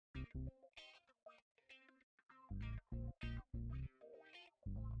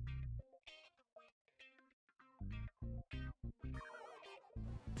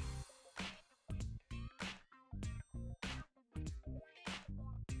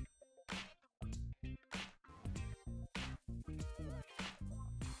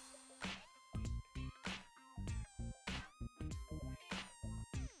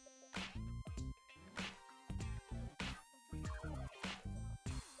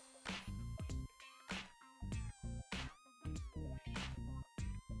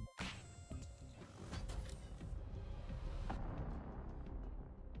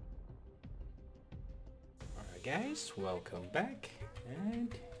Guys, welcome back,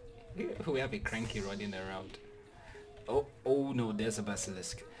 and we have a cranky running around. Oh no, there's a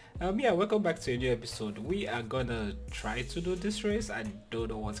basilisk. Yeah, welcome back to a new episode. We are gonna try to do this race. I don't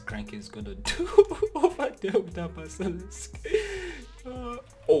know what cranky is gonna do over there with that basilisk.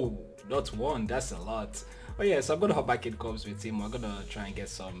 Oh, not one, that's a lot. Oh yeah, so I'm gonna hop back in comms with him. We're gonna try and get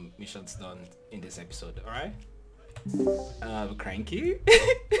some missions done in this episode, alright? Cranky?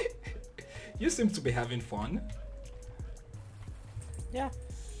 You seem to be having fun. Yeah.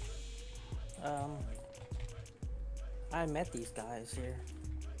 I met these guys here.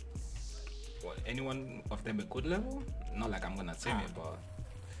 What, anyone of them a good level? Not like I'm gonna say it, but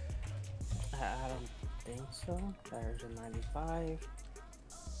I don't think so. There's a 95.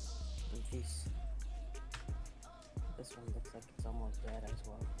 And this one looks like it's almost dead as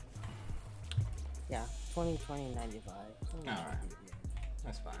well. Yeah, 20, 95. Alright,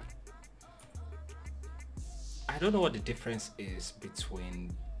 that's fine. I don't know what the difference is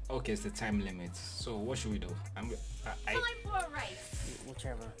between. Okay, it's the time limit. So what should we do? Time for a race.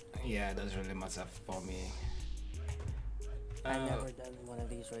 Whichever. Yeah, it doesn't really matter for me. I've never done one of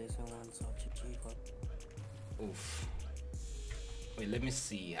these racing ones, so GG. Oof. Wait, let me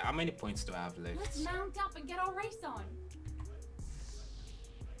see. How many points do I have left? Let's mount up and get our race on.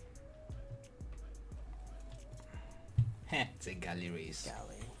 Heh, it's a galley race.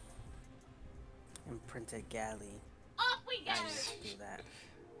 Galley. Imprinted galley. Off we go. Nice. Do that.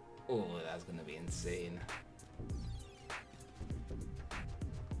 Oh, that's gonna be insane.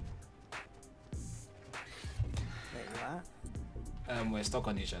 Wait, what? We're stuck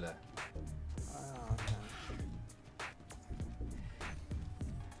on each other. Oh, okay.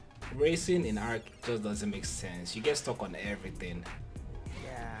 Racing in Ark just doesn't make sense. You get stuck on everything.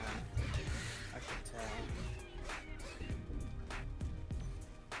 Yeah, I could tell.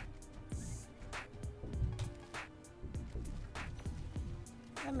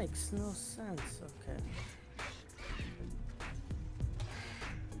 That makes no sense. Okay.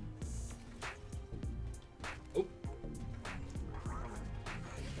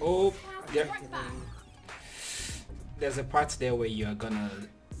 Oh, yeah. Calculating. There's a part there where you're gonna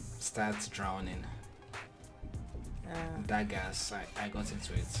start drowning. That gas, I got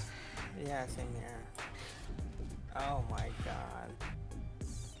into it. Yeah, same here. Oh my god.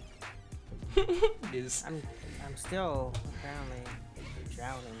 This. I'm still apparently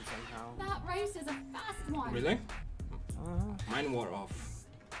drowning somehow. That race is a fast one. Really? Uh-huh. Mine wore off.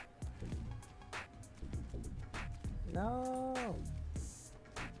 No.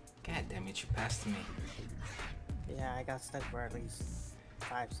 God damn it, you passed me. Yeah, I got stuck for at least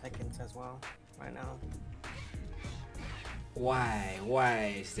 5 seconds as well right now. Why?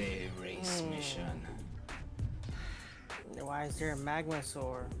 Why is there a race mission? Why is there a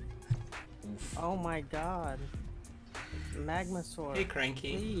magmasaur? Oof. Oh my god. Magmasaur. Hey,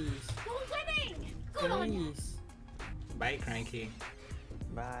 Cranky. Please. You're winning. Good on you. Please. Bye, Cranky.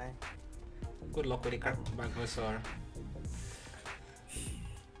 Bye. Good luck with the Magmasaur.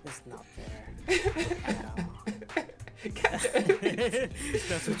 It's not fair. At all.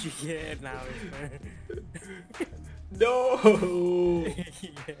 That's what you get now. No!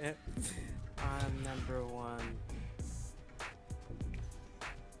 Yeah. I'm number 1.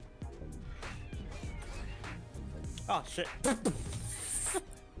 Oh shit.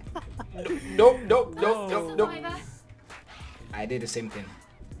 Nope. Survivor. I did the same thing.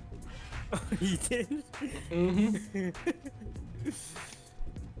 Oh, you did? Mm-hmm.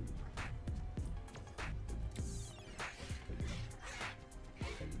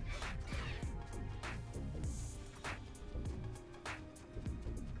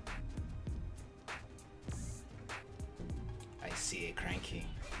 I see a Cranky.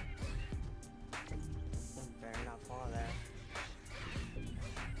 Better not fall there.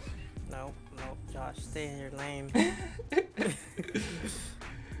 Nope, Josh, stay in your lane.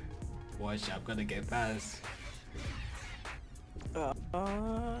 Watch, I'm gonna get past. Oh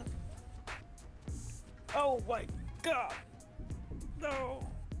my god! No!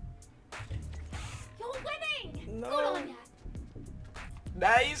 You're winning. No. Good on you.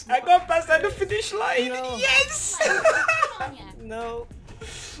 Nice! I got past at the finish line! No. Yes! Good on you. No!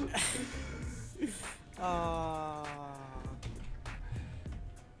 Oh.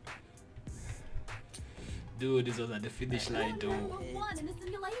 Dude, this was at the finish line, You're though. number 1 in the I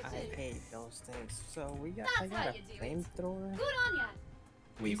simulation. hate those things. So I That's got how a you do it. flamethrower. Good on you.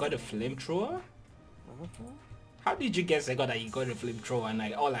 Wait, you got a flamethrower? Mhm. How did you guess I got that you got a flamethrower and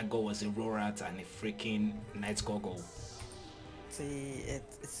all I got was a rorat and a freaking night goggle? See,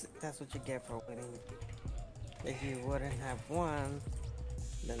 that's what you get for winning. If you wouldn't have won,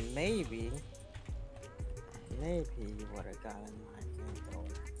 then maybe Maybe you would have gotten my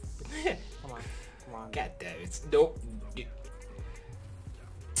flamethrower. Come on, come on. God damn it. Nope.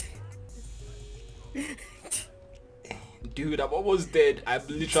 Dude, I'm almost dead. I'm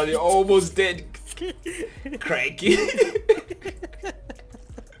literally almost dead. Cranky.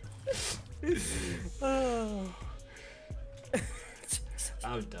 Oh.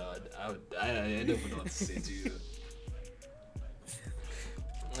 I'm done. I don't know what to say to you.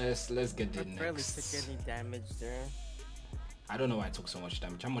 Let's get the I barely next. took any damage there. I don't know why I took so much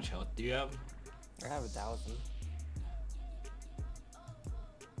damage. How much health do you have? I have 1,000.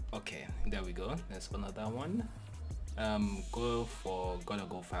 Okay, there we go. There's another one. Go for gotta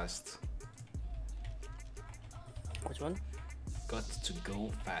go fast. Which one? Got to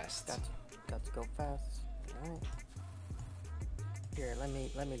go fast. Got to go fast. Alright. Here, let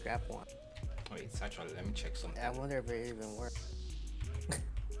me grab one. Wait, actually, let me check something. I wonder if it even works.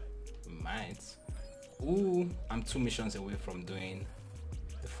 Might. Ooh, I'm 2 missions away from doing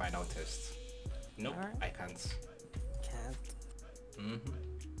the final test. Nope, Alright. I can't. Can't.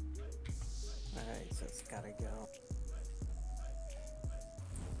 Alright, so it's gotta go.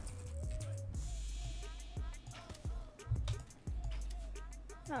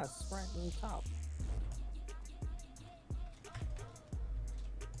 Ah, it's right on top.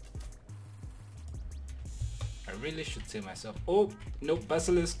 I really should say myself. Oh, no,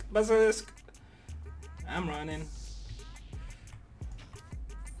 basilisk, basilisk. I'm running.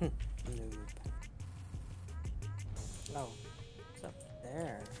 Noob. Oh, it's up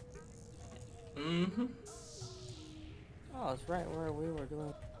there. Oh, it's right where we were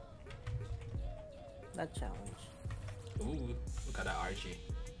doing that challenge. Ooh, look at that RG.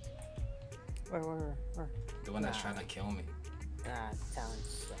 Where? The one that's Nah. trying to kill me. Ah, challenge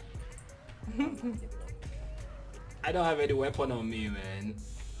suck. I don't have any weapon on me, man.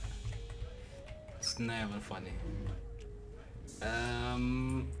 It's not even funny.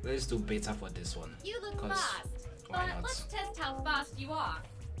 Let's do beta for this one. You look 'Cause fast, why but not? let's test how fast you are.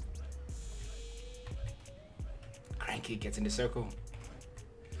 Cranky gets in the circle.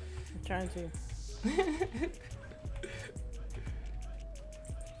 I'm trying to.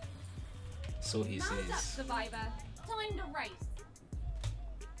 So he Mount up, says. survivor. Time to race.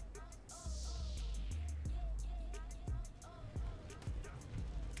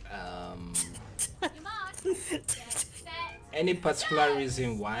 Your mark. Get set. Any particular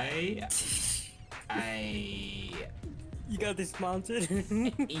reason why I You got dismounted.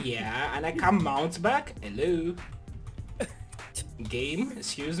 yeah, and I can't mount back? Hello? Game,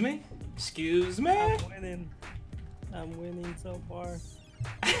 excuse me? Excuse me? I'm winning so far.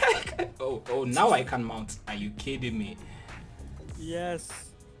 oh, now I can mount. Are you kidding me?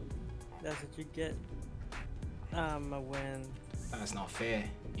 Yes. That's what you get. I'm a win. That's not fair.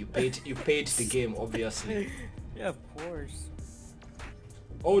 You paid the game, obviously. Yeah, of course.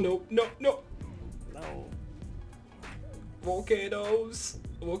 Oh no. No.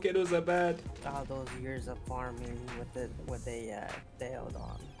 Volcanoes are bad. All those years of farming with a failed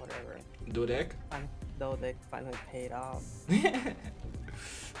on whatever. Dodek? Though they finally paid off.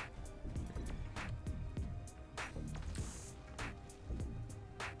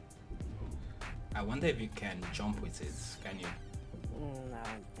 I wonder if you can jump with it. Can you? I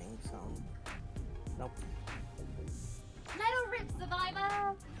don't think so. Nope. Let her rip,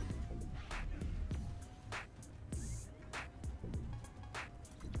 survivor.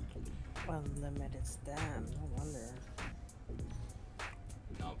 Unlimited stam. No wonder.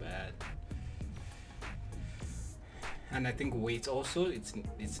 Not bad. And I think weight also. It's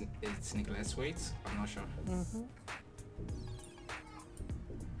Nicholas weight. I'm not sure.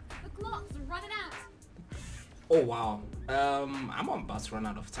 The clock's running out. Oh wow. I'm about to run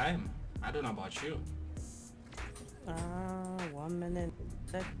out of time. I don't know about you. 1 minute.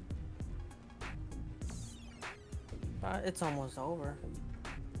 It's almost over.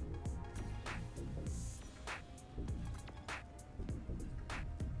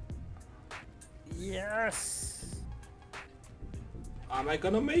 Yes. Am I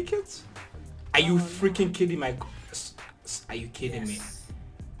gonna make it? Are you freaking kidding my? Are you kidding me?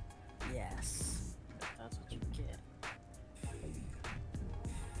 Yes. That's what you get.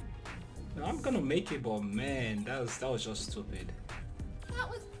 No, I'm gonna make it, but man, that was just stupid. That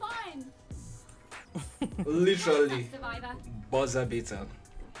was fun. Literally, Survivor. buzzer beater.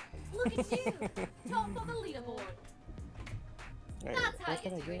 Look at you. Top of the leaderboard. Right, That's how what you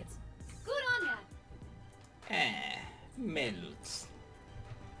can I do get? it. Good on ya. Melutes.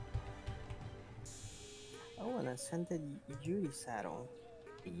 Oh, an ascended Yuri saddle.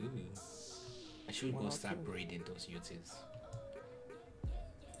 Ooh. I should go start breeding those UTs.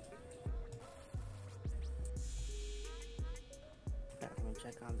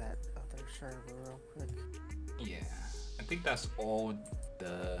 on that other server real quick. Yeah, I think that's all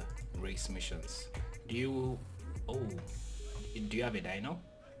the race missions. Do you? Oh, do you have a dino?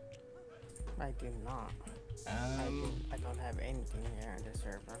 I do not. I don't have anything here in the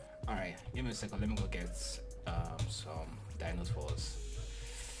server. All right, give me a second. Let me go get some dinos for us.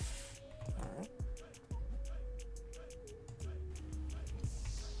 Alright.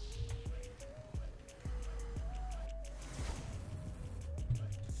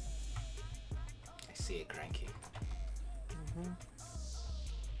 I see a cranky.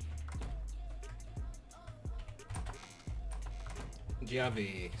 Do you have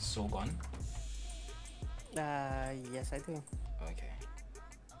a soul gun? Yes I do. Okay.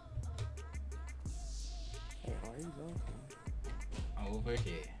 Hey, where are you going? Over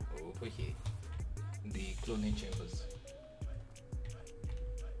here. Over here. The cloning chambers.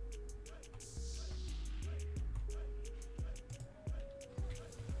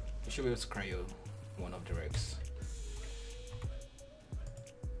 We should be able to cryo one of the wrecks.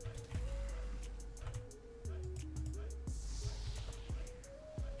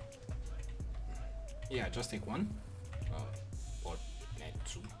 Yeah, just take one. Or net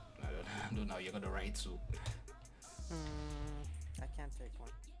two. I don't know. You're gonna write two. I can't take one.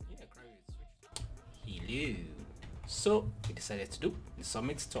 Yeah, cryo it switched. Hello. So we decided to do the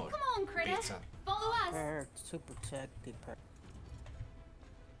summit tour. Come on, critter. Beta. Follow us. Prepare to protect the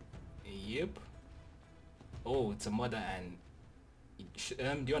Yep. Oh, it's a mother and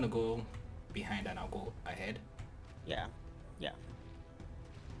do you wanna go behind and I'll go ahead? Yeah. Yeah.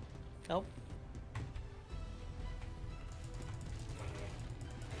 Nope.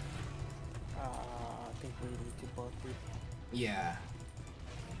 I think we need to both be. Yeah.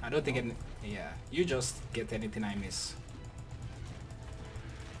 I don't think any, yeah. You just get anything I miss.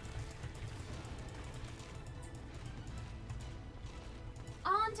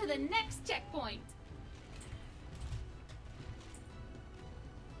 On to the next checkpoint.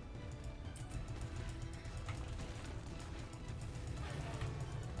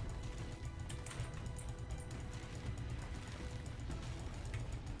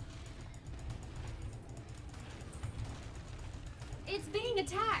 It's being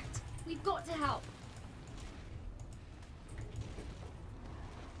attacked. We've got to help.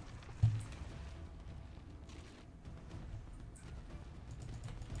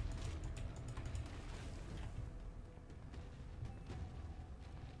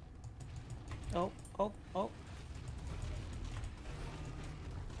 Oh.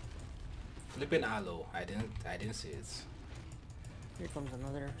 Flipping aloe. I didn't see it. Here comes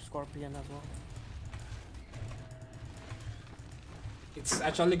another scorpion as well. It's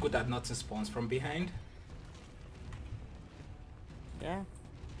actually good that nothing spawns from behind. Yeah.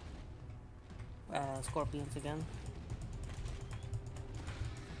 Scorpions again.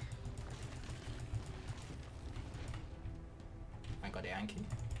 I got the Anki.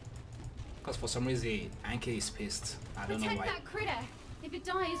 Because for some reason Anki is pissed. I don't know Protect why. that critter. If it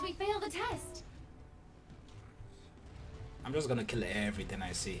dies, we fail the test. I'm just gonna kill everything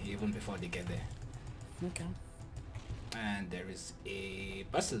I see even before they get there. Okay. And there is a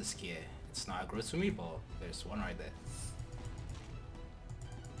basilisk here. It's not aggro to me, but there's one right there.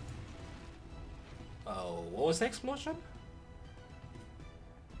 Oh, what was the explosion?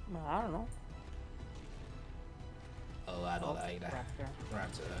 I don't know. Oh, I don't like that. Raptor.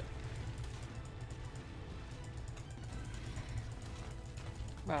 Raptor.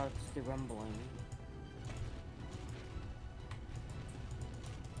 Well, it's the rumbling.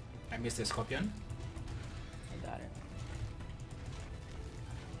 I missed the scorpion. I got it.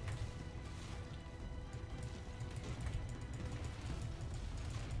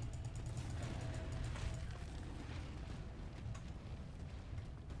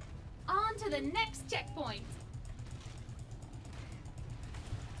 On to the next checkpoint.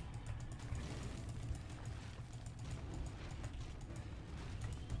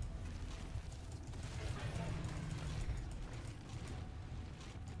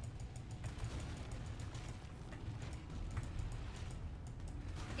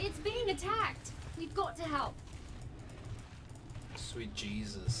 It's being attacked. We've got to help. Sweet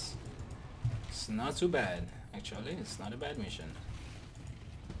Jesus. It's not too bad. Actually, it's not a bad mission.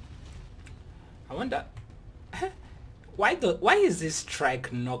 I wonder why is this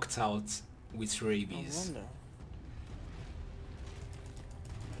trike knocked out with I rabies? wonder.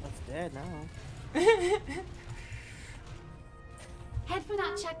 That's dead now. Head for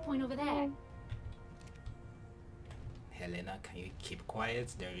that checkpoint over there. Helena, can you keep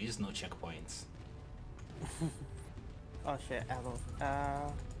quiet? There is no checkpoints. Oh shit, aloe.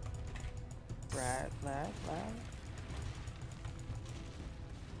 Rat.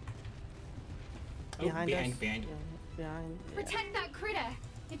 Oh, Behind us. behind. Yeah, behind. Yeah. Protect that critter.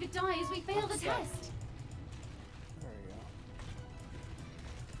 If it dies, we fail the What's that? test. There we go.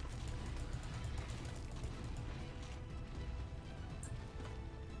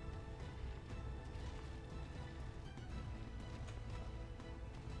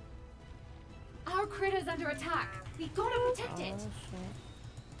 Our critter's under attack. We gotta protect it. Oh, shit.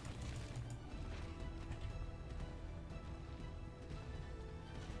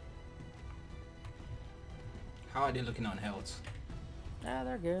 How are they looking on health? Yeah,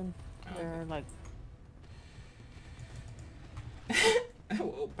 they're good. Oh, They're like,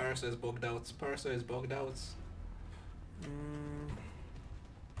 Oh, Parasure is bugged out. Parasure is bugged out.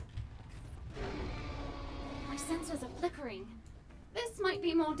 My sensors are flickering. This might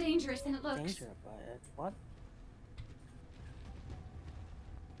be more dangerous than it looks. danger by it. What?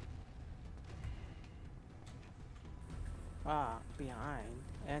 Ah, behind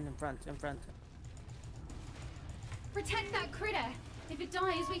and in front, in front. Protect that critter. If it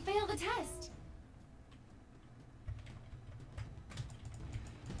dies, we fail the test.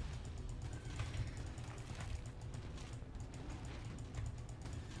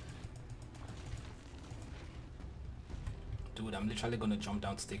 Dude, I'm literally gonna jump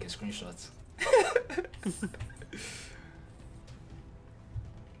down to take a screenshot.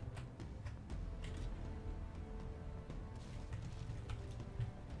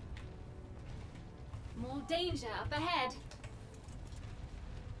 More danger up ahead.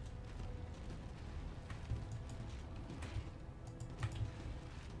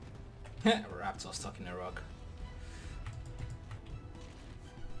 Raptor stuck in a rock.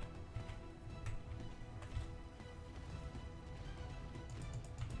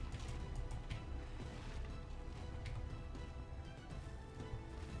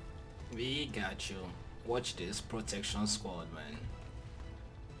 We got you. Watch this protection squad, man.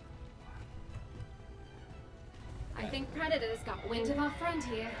 I think Predator's got wind of our friend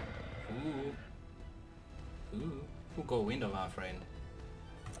here. Who got wind of our friend?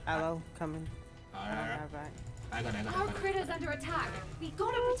 Hello, coming. Alright. Right. I got Our it. critter's under attack. We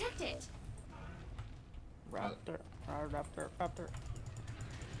gotta protect it. Raptor. Raptor. Raptor.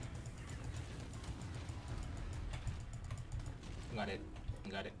 Got it.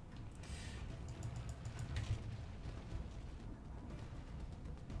 Got it.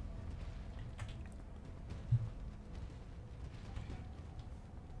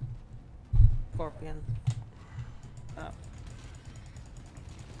 Scorpion. Up.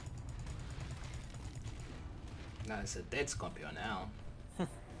 Now it's a dead scorpion now.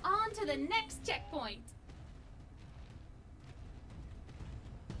 On to the next checkpoint.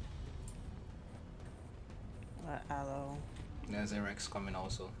 Hello. There's a Rex coming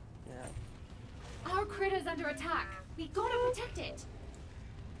also. Yeah. Our critter's under attack. We gotta protect it.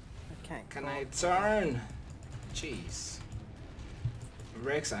 I can't. Can go. I turn? Jeez.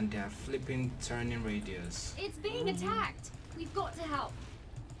 Rex and their flipping turning radius. It's being attacked. We've got to help.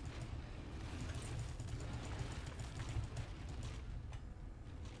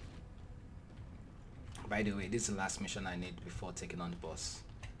 By the way, this is the last mission I need before taking on the boss.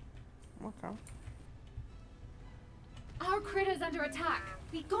 Okay. Our critter's under attack.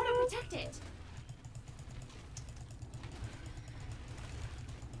 We gotta protect it.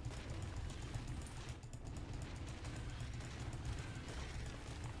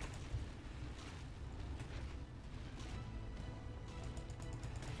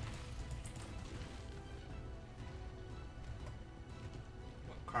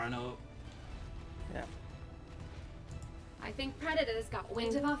 Carno. Yeah. I think Predator's got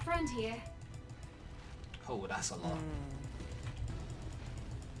wind of our friend here. Oh, that's a lot.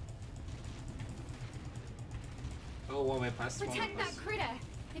 Oh, one way past. Protect that critter.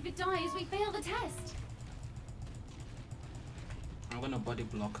 If it dies, we fail the test. I'm gonna body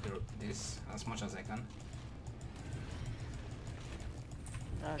block this as much as I can.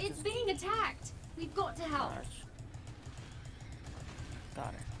 It's Just being attacked. We've got to help. dodge.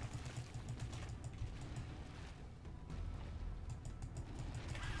 Got it.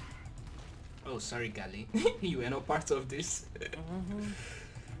 Oh, sorry, Gali. You were not part of this.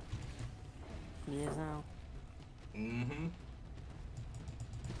 Yes, now.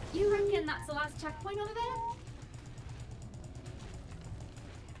 You reckon that's the last checkpoint over there?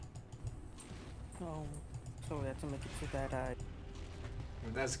 Oh, so we have to make it to that.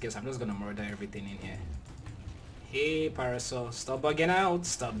 If that's the case, I'm just gonna murder everything in here. Hey, Parasol, stop bugging out.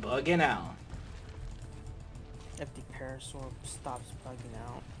 Stop bugging out. If the Parasure stops bugging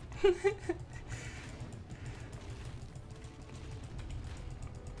out.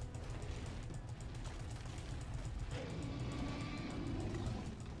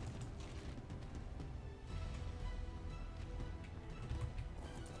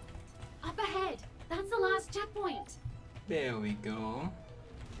 There we go.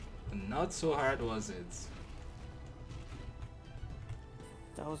 Not so hard, was it?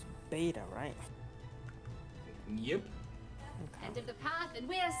 That was beta, right? Yep. End of the path, and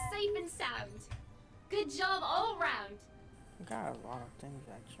we are safe and sound. Good job all round. Got a lot of things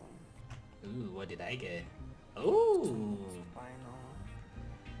actually. Ooh, what did I get? Oh, Final.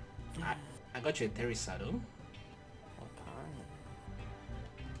 I got you a Terry saddle. What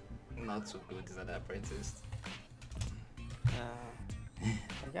kind? Not so good, is that apprentice?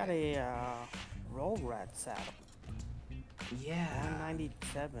 I got a roll rat saddle. Yeah.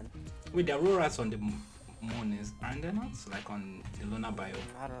 197. Wait, the roll rats on the mornings, aren't there not? Like on the lunar bio.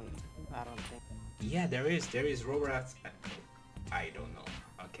 I don't think. Yeah, there is roll rats. I don't know.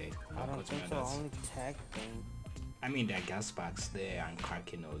 Okay. I don't think so. Only tag thing. I mean, there are gas packs there and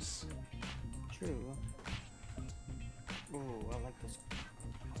Krakens. True. Ooh, I like this. I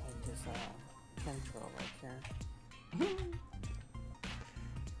like this chemtrail right here.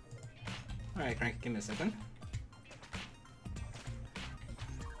 Alright, Cranky, give me a second.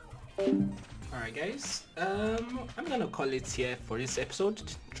 Alright guys, I'm gonna call it here for this episode.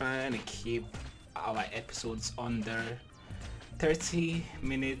 Trying to keep our episodes under 30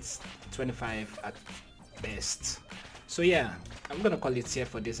 minutes, 25 at best. So yeah, I'm gonna call it here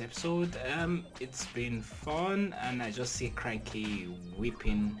for this episode. It's been fun, and I just see Cranky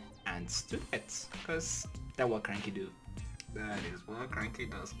whipping ants to it, because that's what Cranky do. That is what Cranky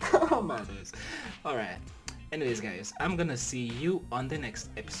does. Oh my days. Alright. Anyways guys, I'm gonna see you on the next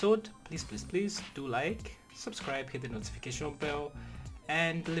episode. Please do like, subscribe, hit the notification bell,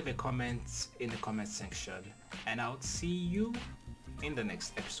 and leave a comment in the comment section. And I'll see you in the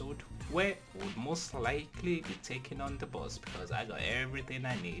next episode, where would most likely be taking on the boss, because I got everything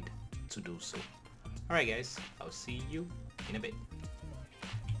I need to do so. Alright guys, I'll see you in a bit.